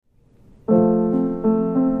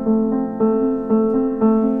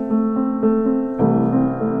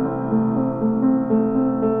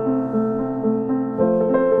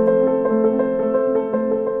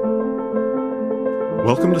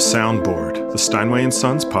the Steinway &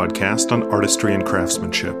 Sons podcast on artistry and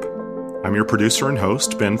craftsmanship. I'm your producer and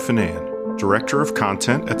host, Ben Finan, Director of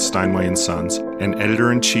Content at Steinway & Sons and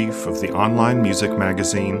Editor-in-Chief of the online music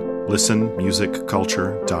magazine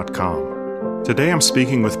ListenMusicCulture.com. Today I'm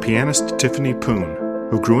speaking with pianist Tiffany Poon,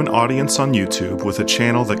 who grew an audience on YouTube with a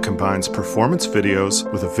channel that combines performance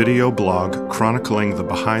videos with a video blog chronicling the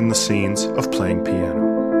behind-the-scenes of playing piano.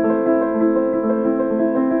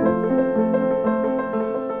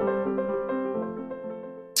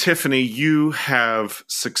 Tiffany, you have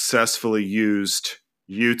successfully used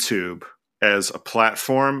YouTube as a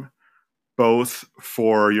platform both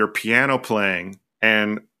for your piano playing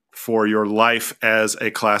and for your life as a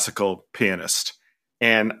classical pianist.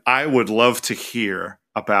 And I would love to hear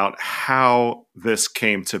about how this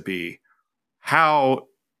came to be. How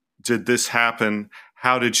did this happen?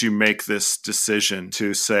 How did you make this decision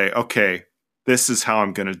to say, okay, this is how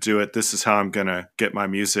I'm going to do it. This is how I'm going to get my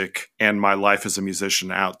music and my life as a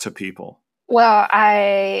musician out to people? Well,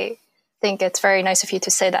 I think it's very nice of you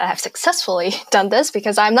to say that I have successfully done this,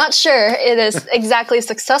 because I'm not sure it is exactly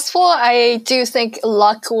successful. I do think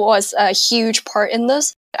luck was a huge part in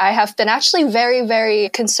this. I have been actually very, very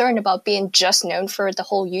concerned about being just known for the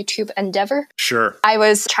whole YouTube endeavor. Sure. I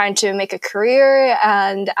was trying to make a career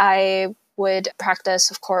and I would practice,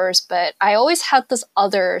 of course, but I always had this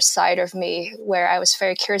other side of me where I was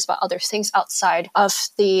very curious about other things outside of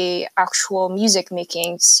the actual music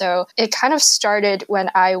making. So it kind of started when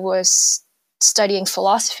I was studying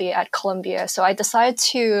philosophy at Columbia. So I decided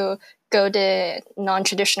to go the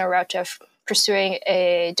non-traditional route of pursuing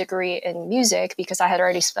a degree in music because I had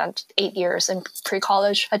already spent 8 years in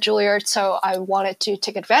pre-college at Juilliard. So I wanted to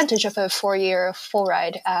take advantage of a 4-year full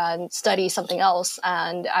ride and study something else.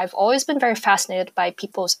 And I've always been very fascinated by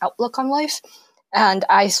people's outlook on life. And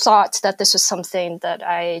I thought that this was something that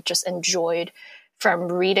I just enjoyed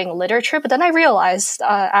from reading literature. But then I realized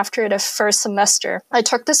after the first semester, I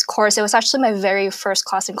took this course. It was actually my very first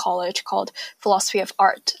class in college called Philosophy of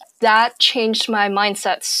Art. That changed my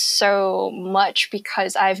mindset so much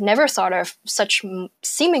because I've never thought of such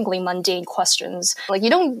seemingly mundane questions. Like,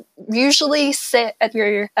 you don't usually sit at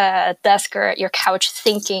your desk or at your couch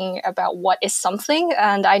thinking about what is something.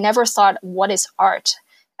 And I never thought, what is art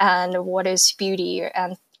and what is beauty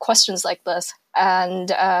and questions like this.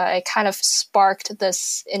 And it kind of sparked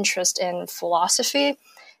this interest in philosophy.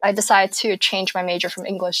 I decided to change my major from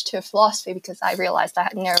English to philosophy because I realized I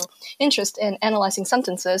had no interest in analyzing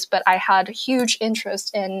sentences, but I had huge interest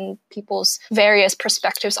in people's various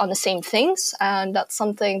perspectives on the same things. And that's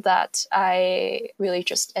something that I really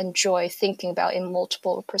just enjoy thinking about in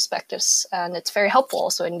multiple perspectives. And it's very helpful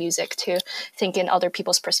also in music to think in other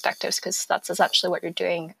people's perspectives, because that's essentially what you're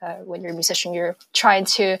doing when you're a musician. You're trying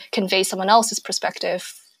to convey someone else's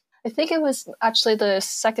perspective. I think it was actually the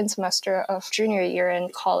second semester of junior year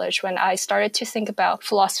in college when I started to think about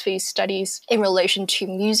philosophy studies in relation to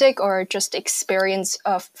music or just experience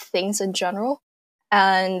of things in general.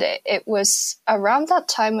 And it was around that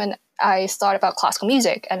time when I thought about classical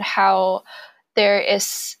music and how there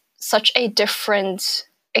is such a different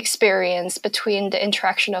experience between the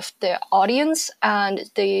interaction of the audience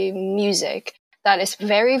and the music that is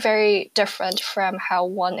very, very different from how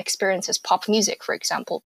one experiences pop music, for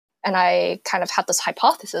example. And I kind of had this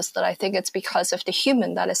hypothesis that I think it's because of the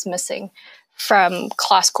human that is missing from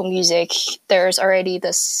classical music. There's already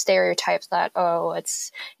this stereotype that,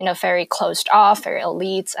 it's, very closed off, very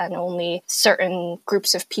elite, and only certain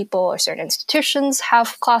groups of people or certain institutions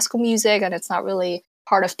have classical music, and it's not really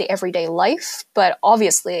part of the everyday life. But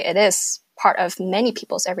obviously it is part of many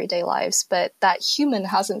people's everyday lives, but that human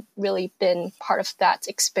hasn't really been part of that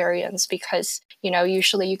experience because,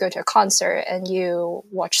 usually you go to a concert and you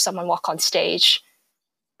watch someone walk on stage,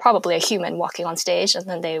 probably a human walking on stage, and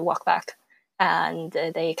then they walk back and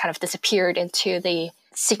they kind of disappeared into the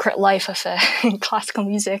secret life of a classical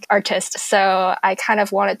music artist. So I kind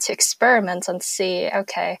of wanted to experiment and see,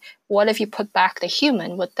 okay, what if you put back the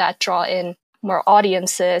human? Would that draw in more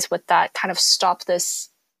audiences? Would that kind of stop this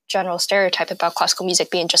general stereotype about classical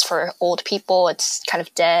music being just for old people? It's kind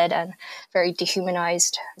of dead and very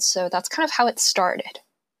dehumanized. So that's kind of how it started.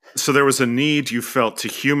 So there was a need you felt to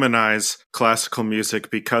humanize classical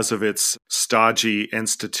music because of its stodgy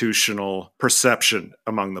institutional perception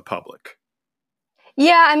among the public.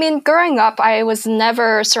 Yeah, I mean, growing up, I was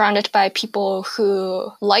never surrounded by people who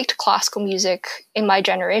liked classical music in my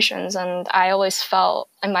generations, and I always felt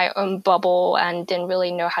in my own bubble and didn't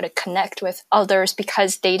really know how to connect with others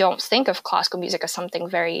because they don't think of classical music as something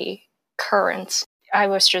very current. I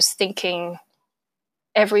was just thinking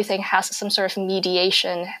everything has some sort of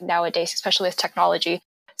mediation nowadays, especially with technology.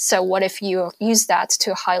 So what if you use that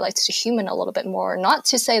to highlight the human a little bit more? Not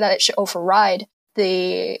to say that it should override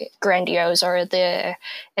the grandiose or the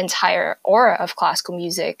entire aura of classical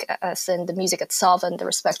music, as in the music itself and the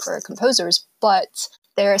respect for composers, but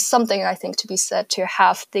there is something, I think, to be said to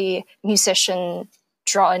have the musician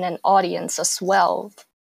draw in an audience as well.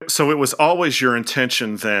 So it was always your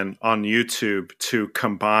intention then on YouTube to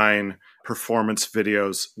combine performance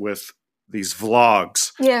videos with these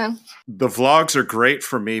vlogs. Yeah. The vlogs are great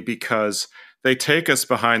for me because they take us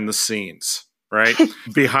behind the scenes, right?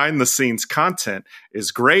 Behind the scenes content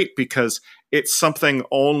is great because it's something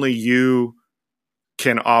only you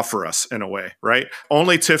can offer us in a way, right?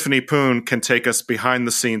 Only Tiffany Poon can take us behind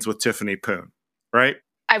the scenes with Tiffany Poon, right?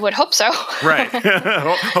 I would hope so. Right.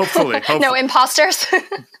 Hopefully. No imposters.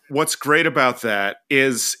 What's great about that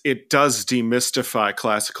is it does demystify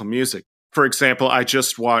classical music. For example, I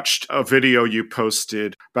just watched a video you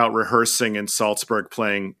posted about rehearsing in Salzburg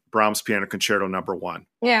playing Brahms Piano Concerto No. 1.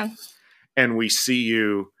 Yeah. And we see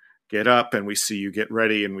you get up and we see you get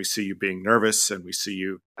ready and we see you being nervous and we see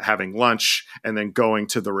you having lunch and then going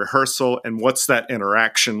to the rehearsal. And what's that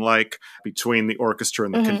interaction like between the orchestra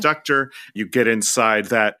and the conductor? You get inside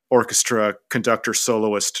that orchestra conductor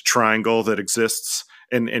soloist triangle that exists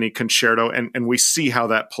in any concerto, and we see how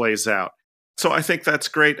that plays out. So I think that's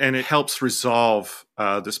great, and it helps resolve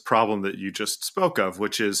this problem that you just spoke of,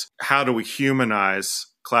 which is how do we humanize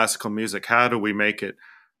classical music? How do we make it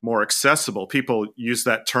more accessible? People use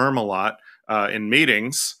that term a lot in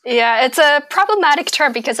meetings. Yeah, it's a problematic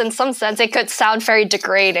term because in some sense it could sound very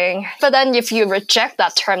degrading. But then if you reject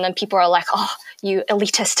that term, then people are like, oh, you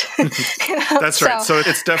elitist. That's right. So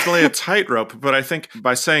it's definitely a tightrope. But I think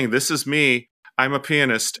by saying, this is me, I'm a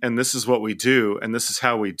pianist, and this is what we do, and this is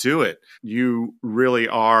how we do it, you really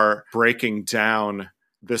are breaking down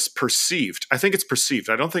this perceived. I think it's perceived.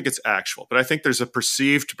 I don't think it's actual, but I think there's a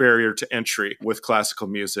perceived barrier to entry with classical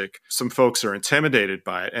music. Some folks are intimidated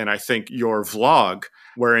by it. And I think your vlog,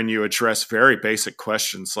 wherein you address very basic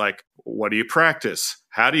questions like, what do you practice?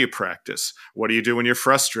 How do you practice? What do you do when you're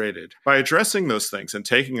frustrated? By addressing those things and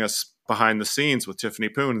taking us behind the scenes with Tiffany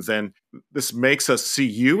Poon, then this makes us see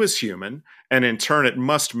you as human. And in turn, it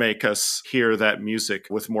must make us hear that music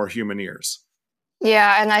with more human ears.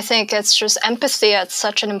 Yeah, and I think it's just empathy. It's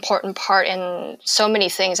such an important part in so many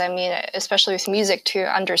things. I mean, especially with music,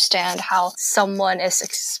 to understand how someone is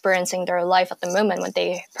experiencing their life at the moment when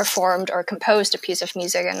they performed or composed a piece of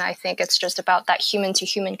music. And I think it's just about that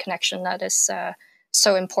human-to-human connection that is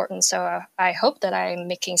so important. So I hope that I'm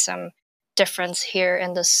making some difference here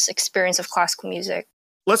in this experience of classical music.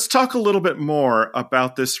 Let's talk a little bit more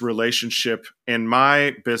about this relationship. In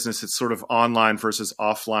my business, it's sort of online versus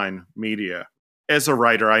offline media. As a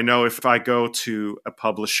writer, I know if I go to a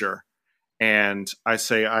publisher and I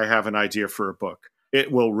say I have an idea for a book,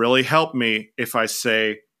 it will really help me if I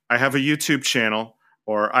say I have a YouTube channel,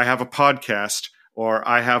 or I have a podcast, or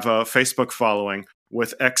I have a Facebook following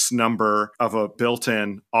with X number of a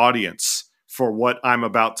built-in audience for what I'm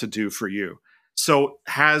about to do for you. So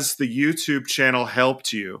has the YouTube channel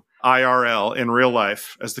helped you, IRL, in real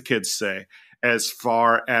life, as the kids say, as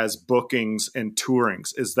far as bookings and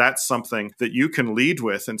tourings? Is that something that you can lead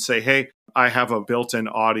with and say, hey, I have a built-in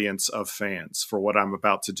audience of fans for what I'm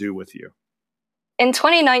about to do with you? In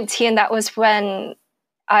 2019, that was when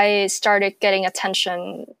I started getting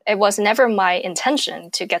attention. It was never my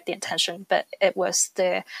intention to get the attention, but it was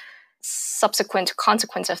the subsequent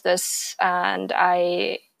consequence of this. And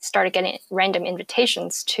I started getting random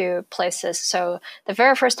invitations to places. So the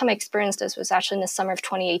very first time I experienced this was actually in the summer of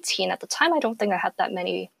 2018. At the time, I don't think I had that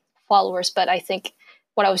many followers, but I think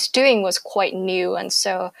what I was doing was quite new. And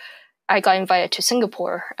so I got invited to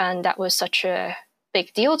Singapore, and that was such a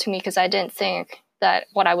big deal to me because I didn't think that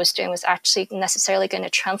what I was doing was actually necessarily going to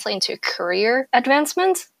translate into a career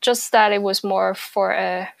advancement, just that it was more for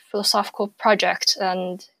a philosophical project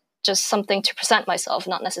and just something to present myself,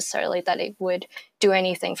 not necessarily that it would do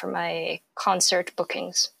anything for my concert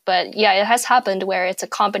bookings. But yeah, it has happened where it's a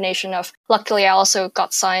combination of, luckily I also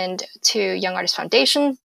got signed to Young Artist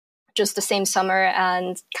Foundation just the same summer,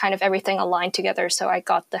 and kind of everything aligned together. So I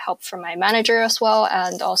got the help from my manager as well,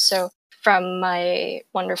 and also from my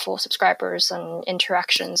wonderful subscribers and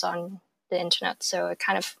interactions on the internet. So it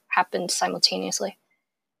kind of happened simultaneously.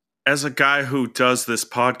 As a guy who does this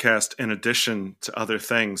podcast in addition to other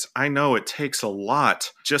things, I know it takes a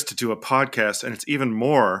lot just to do a podcast, and it's even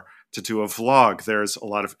more to do a vlog. There's a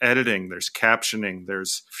lot of editing, there's captioning,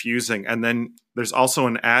 there's fusing, and then there's also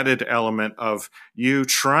an added element of you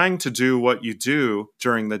trying to do what you do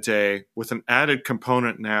during the day with an added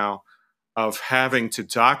component now of having to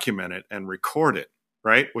document it and record it.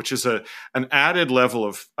 right? Which is an added level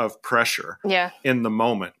of pressure Yeah. in the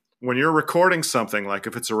moment. When you're recording something, like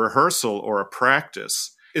if it's a rehearsal or a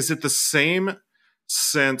practice, is it the same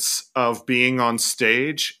sense of being on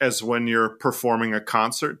stage as when you're performing a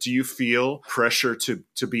concert? Do you feel pressure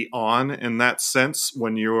to be on in that sense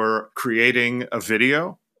when you're creating a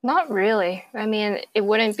video? Not really. I mean, it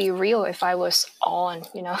wouldn't be real if I was on,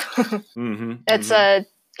 you know? It's a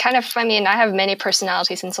kind of, I mean, I have many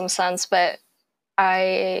personalities in some sense, but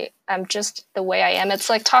I am just the way I am. It's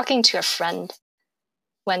like talking to a friend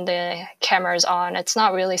when the camera's on. It's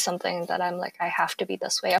not really something that I'm like, I have to be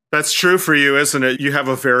this way. That's true for you, isn't it? You have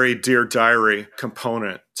a very Dear Diary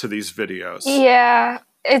component to these videos. Yeah.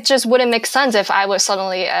 It just wouldn't make sense if I was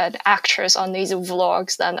suddenly an actress on these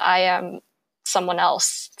vlogs. Then I am someone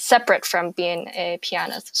else separate from being a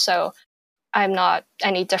pianist. So I'm not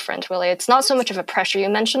any different, really. It's not so much of a pressure. You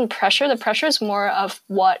mentioned pressure. The pressure is more of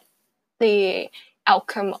what the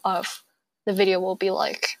outcome of the video will be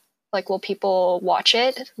like. Like, will people watch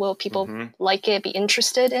it? Will people like it, be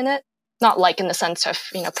interested in it? Not like in the sense of,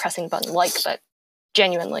 you know, pressing button like, but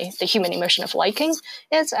genuinely the human emotion of liking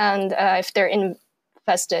it. And if they're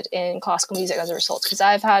invested in classical music as a result. Because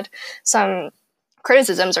I've had some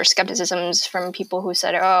criticisms or skepticisms from people who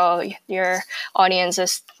said, oh, your audience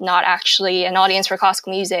is not actually an audience for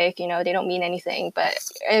classical music. You know, they don't mean anything. But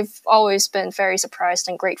I've always been very surprised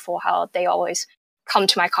and grateful how they always come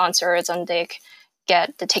to my concerts and they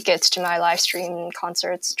get the tickets to my live stream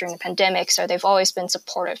concerts during the pandemic. So they've always been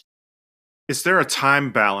supportive. Is there a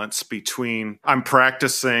time balance between I'm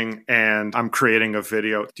practicing and I'm creating a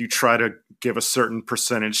video? Do you try to give a certain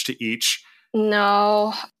percentage to each?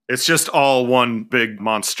 No. It's just all one big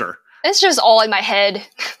monster. It's just all in my head.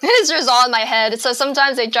 It's just all in my head. So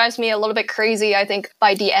sometimes it drives me a little bit crazy. I think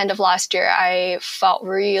by the end of last year, I felt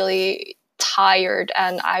really tired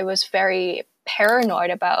and I was very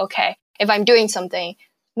paranoid about, okay, if I'm doing something,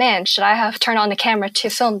 man, should I have turned on the camera to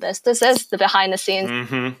film this? This is the behind the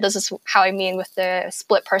scenes. This is how I mean with the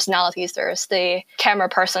split personalities. There's the camera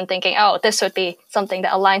person thinking, oh, this would be something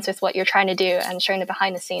that aligns with what you're trying to do and showing the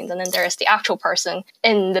behind the scenes. And then there's the actual person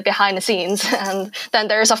in the behind the scenes. And then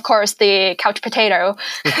there's, of course, the couch potato.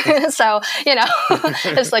 So, you know,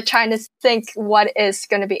 it's like trying to think what is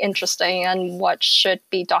going to be interesting and what should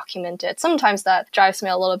be documented. Sometimes that drives me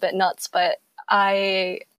a little bit nuts, but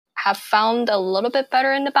I have found a little bit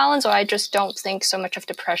better in the balance, or I just don't think so much of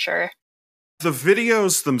the pressure. The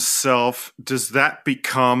videos themselves, does that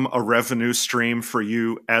become a revenue stream for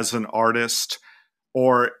you as an artist?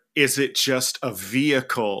 Or is it just a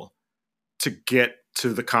vehicle to get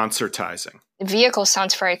to the concertizing? Vehicle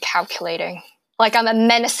sounds very calculating. Like I'm a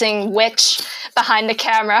menacing witch behind the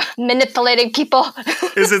camera, manipulating people.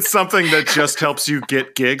 Is it something that just helps you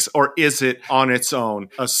get gigs, or is it on its own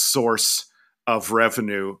a source of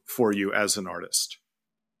revenue for you as an artist?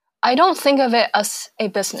 I don't think of it as a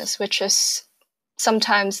business, which is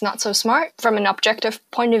sometimes not so smart from an objective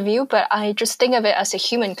point of view, but I just think of it as a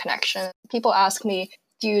human connection. People ask me,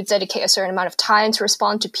 do you dedicate a certain amount of time to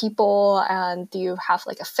respond to people? And do you have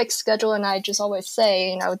like a fixed schedule? And I just always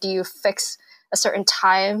say, you know, do you fix a certain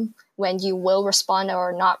time when you will respond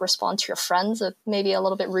or not respond to your friends? It may be a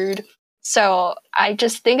little bit rude. So I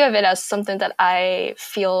just think of it as something that I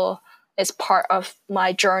feel is part of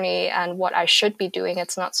my journey and what I should be doing.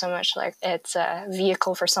 It's not so much like it's a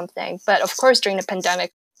vehicle for something. But of course, during the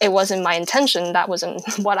pandemic, it wasn't my intention. That wasn't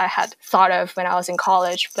what I had thought of when I was in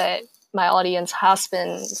college. But my audience has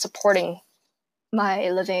been supporting my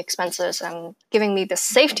living expenses and giving me the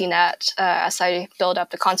safety net as I build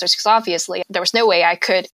up the concerts. Because obviously, there was no way I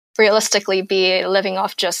could realistically be living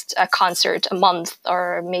off just a concert a month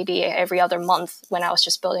or maybe every other month when I was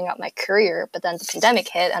just building up my career. But then the pandemic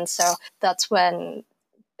hit. And so that's when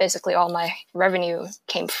basically all my revenue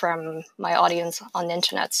came from my audience on the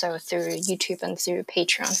internet. So through YouTube and through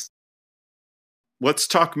Patreon. Let's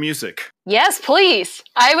talk music. Yes, please.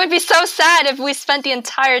 I would be so sad if we spent the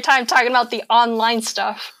entire time talking about the online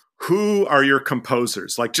stuff. Who are your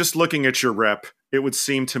composers? Like, just looking at your rep, it would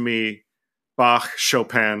seem to me Bach,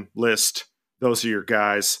 Chopin, Liszt, those are your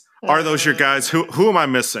guys. Are those your guys? Who am I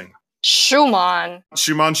missing? Schumann.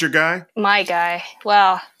 Schumann's your guy? My guy.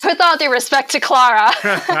 Well, with all due respect to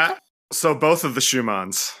Clara. So both of the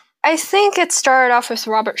Schumanns. I think it started off with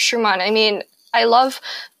Robert Schumann. I mean, I love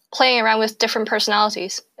playing around with different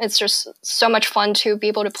personalities. It's just so much fun to be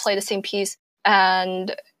able to play the same piece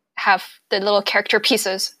and have the little character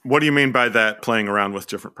pieces. What do you mean by that, playing around with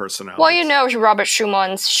different personalities? Well, you know Robert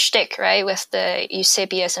Schumann's shtick, right? With the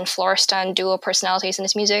Eusebius and Florestan dual personalities in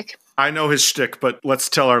his music. I know his shtick, but let's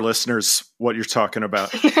tell our listeners what you're talking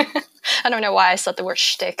about. I don't know why I said the word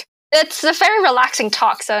shtick. It's a very relaxing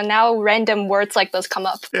talk, so now random words like those come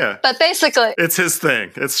up. Yeah. But basically, it's his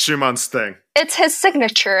thing. It's Schumann's thing. It's his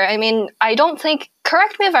signature. I mean, I don't think,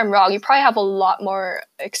 correct me if I'm wrong, you probably have a lot more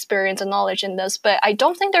experience and knowledge in this, but I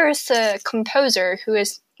don't think there is a composer who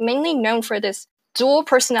is mainly known for this dual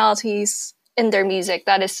personalities in their music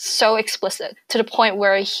that is so explicit to the point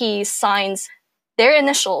where he signs their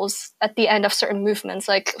initials at the end of certain movements.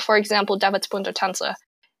 Like, for example, Davids Bundertanze.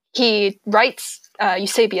 He writes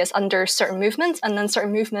Eusebius under certain movements, and then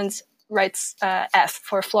certain movements writes F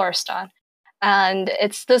for Florestan. And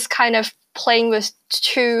it's this kind of playing with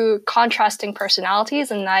two contrasting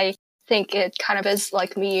personalities, and I think it kind of is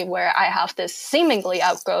like me, where I have this seemingly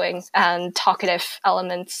outgoing and talkative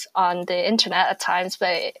elements on the internet at times,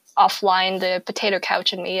 but offline, the potato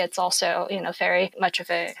couch in me, it's also, very much of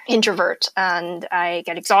an introvert, and I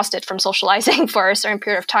get exhausted from socializing for a certain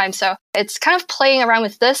period of time. So it's kind of playing around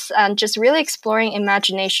with this and just really exploring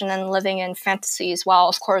imagination and living in fantasies, while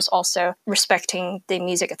of course also respecting the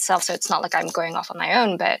music itself. So it's not like I'm going off on my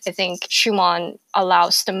own, but I think Schumann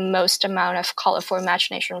allows the most amount of colorful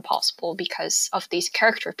imagination possible because of these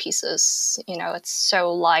character pieces. It's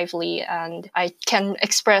so lively, and I can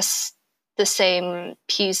express the same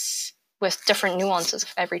piece with different nuances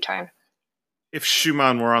every time. If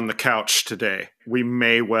Schumann were on the couch today, we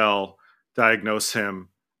may well diagnose him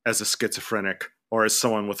as a schizophrenic or as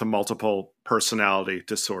someone with a multiple personality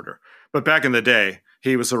disorder. But back in the day,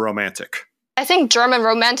 he was a romantic. I think German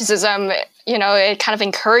Romanticism, it kind of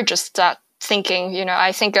encourages that thinking.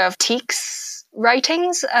 I think of Tieck's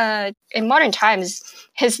writings. In modern times,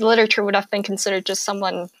 his literature would have been considered just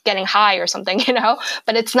someone getting high or something,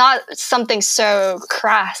 but it's not something so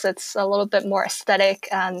crass. It's a little bit more aesthetic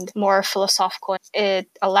and more philosophical. It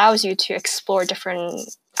allows you to explore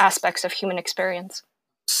different aspects of human experience.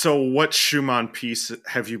 So what Schumann piece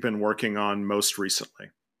have you been working on most recently?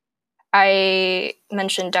 I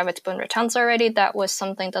mentioned Davids Bundertanze already. That was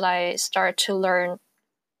something that I started to learn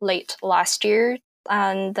late last year.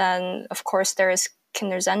 And then, of course, there is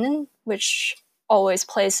Kindersenden, which always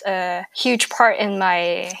plays a huge part in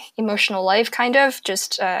my emotional life, kind of.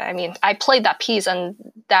 I played that piece, and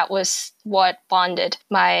that was what bonded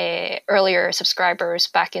my earlier subscribers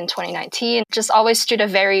back in 2019. Just always stood a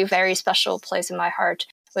very, very special place in my heart,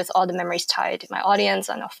 with all the memories tied to my audience,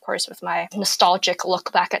 and of course with my nostalgic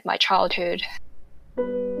look back at my childhood.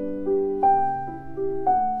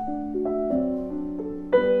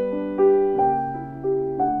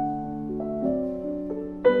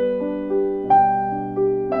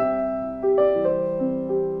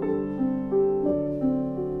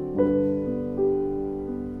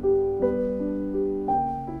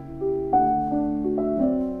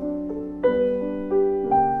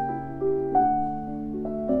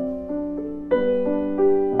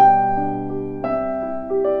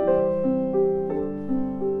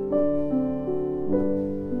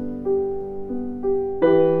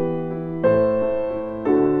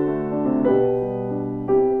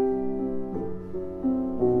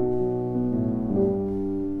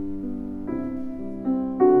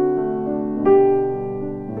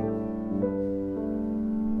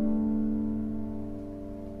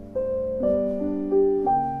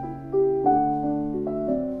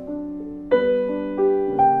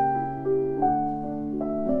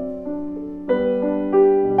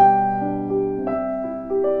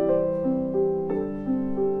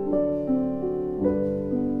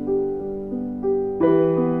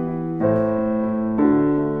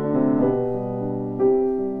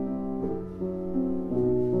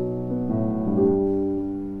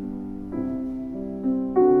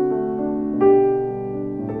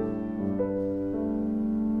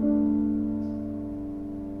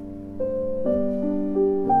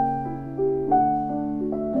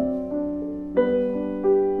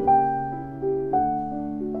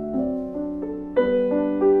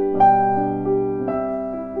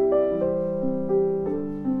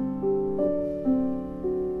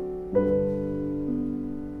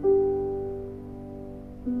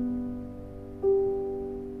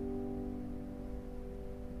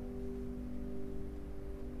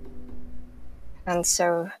 And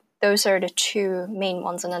so those are the two main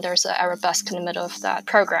ones, and then there's an arabesque in the middle of that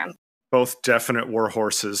program. Both definite war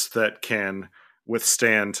horses that can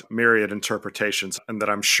withstand myriad interpretations, and that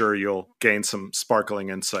I'm sure you'll gain some sparkling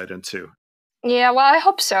insight into. Yeah, well, I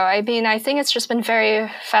hope so. I mean, I think it's just been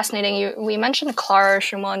very fascinating. We mentioned Clara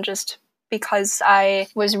Schumann just because I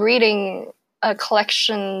was reading a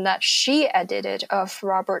collection that she edited of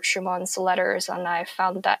Robert Schumann's letters, and I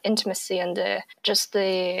found that intimacy and the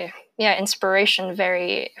inspiration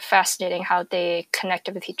very fascinating, how they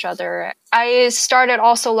connected with each other. I started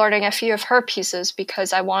also learning a few of her pieces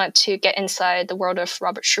because I wanted to get inside the world of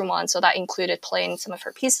Robert Schumann. So that included playing some of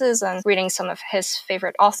her pieces and reading some of his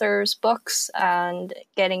favorite authors' books and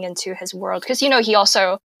getting into his world. Because, he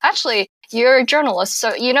also, actually, you're a journalist.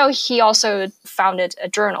 So, he also founded a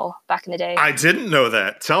journal back in the day. I didn't know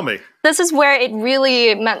that. Tell me. This is where it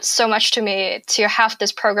really meant so much to me to have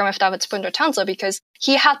this program with David Spunder-Tanzler, because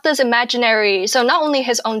he had this imaginary, so not only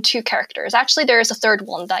his own two characters, actually there is a third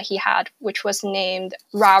one that he had, which was named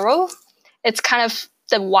Raro. It's kind of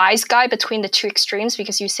the wise guy between the two extremes,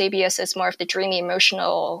 because Eusebius is more of the dreamy,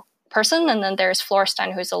 emotional person, and then there's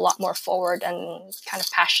Florestan, who's a lot more forward and kind of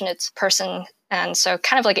passionate person, and so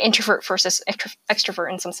kind of like an introvert versus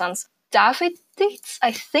extrovert in some sense. Davidites,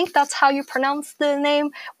 I think that's how you pronounce the name,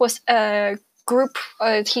 was a group,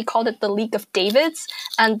 he called it the League of Davids,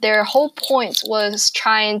 and their whole point was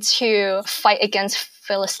trying to fight against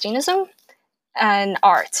Philistinism and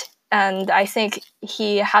art. And I think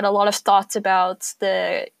he had a lot of thoughts about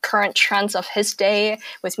the current trends of his day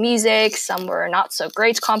with music. Some were not so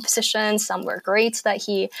great compositions, some were great that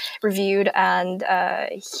he reviewed. And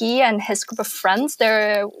he and his group of friends,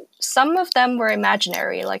 some of them were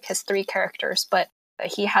imaginary, like his three characters, but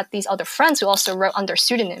he had these other friends who also wrote under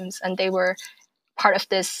pseudonyms, and they were part of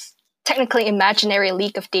this technically imaginary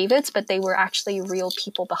League of Davids, but they were actually real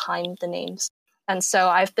people behind the names. And so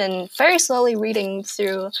I've been very slowly reading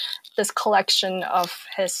through this collection of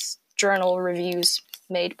his journal reviews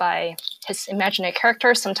made by his imaginary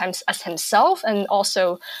characters, sometimes as himself, and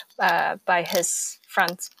also by his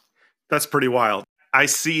friends. That's pretty wild. I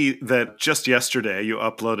see that just yesterday you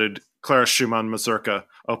uploaded Clara Schumann Mazurka,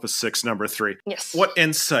 Opus 6, number 3. Yes. What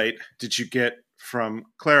insight did you get from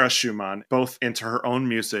Clara Schumann, both into her own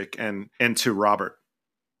music and into Robert?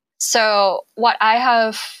 So what I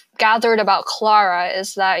have gathered about Clara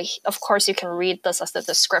is that, of course, you can read this as the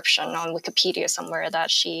description on Wikipedia somewhere,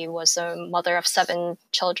 that she was a mother of 7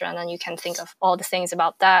 children, and you can think of all the things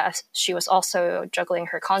about that. She was also juggling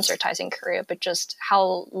her concertizing career, but just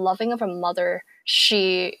how loving of a mother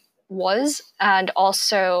she was, and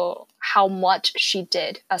also how much she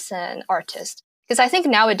did as an artist. Because I think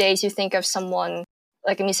nowadays you think of someone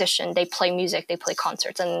like a musician, they play music, they play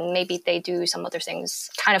concerts, and maybe they do some other things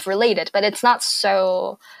kind of related, but it's not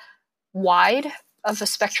so wide of a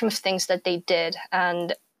spectrum of things that they did.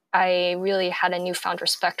 And I really had a newfound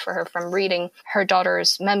respect for her from reading her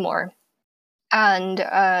daughter's memoir. And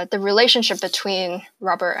the relationship between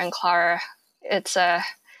Robert and Clara, it's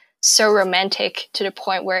so romantic to the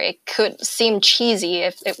point where it could seem cheesy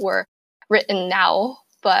if it were written now.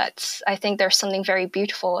 But I think there's something very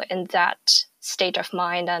beautiful in that state of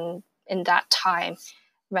mind and in that time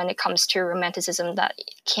when it comes to romanticism that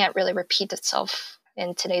can't really repeat itself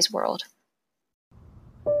in today's world.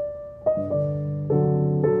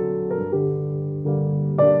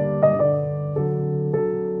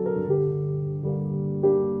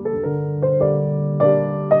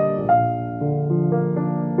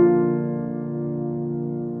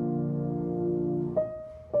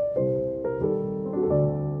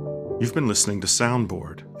 You've been listening to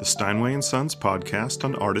Soundboard, the Steinway & Sons podcast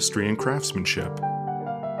on artistry and craftsmanship.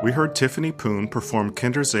 We heard Tiffany Poon perform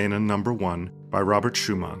Kinderscenen No. 1 by Robert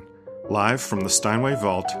Schumann, live from the Steinway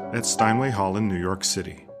Vault at Steinway Hall in New York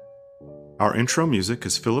City. Our intro music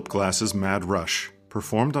is Philip Glass's Mad Rush,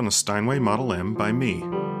 performed on a Steinway Model M by me,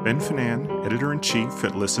 Ben Finan, Editor-in-Chief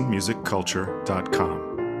at ListenMusicCulture.com.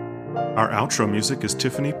 Our outro music is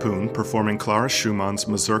Tiffany Poon performing Clara Schumann's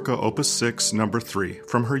Mazurka Opus 6 No. 3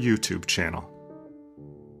 from her YouTube channel.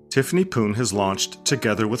 Tiffany Poon has launched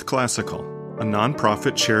Together with Classical, a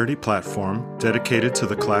nonprofit charity platform dedicated to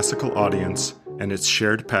the classical audience and its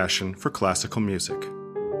shared passion for classical music.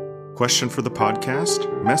 Question for the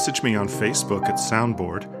podcast? Message me on Facebook at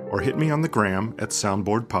Soundboard or hit me on the gram at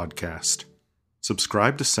Soundboard Podcast.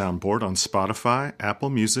 Subscribe to Soundboard on Spotify, Apple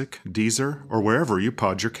Music, Deezer, or wherever you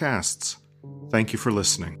pod your casts. Thank you for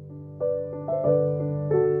listening.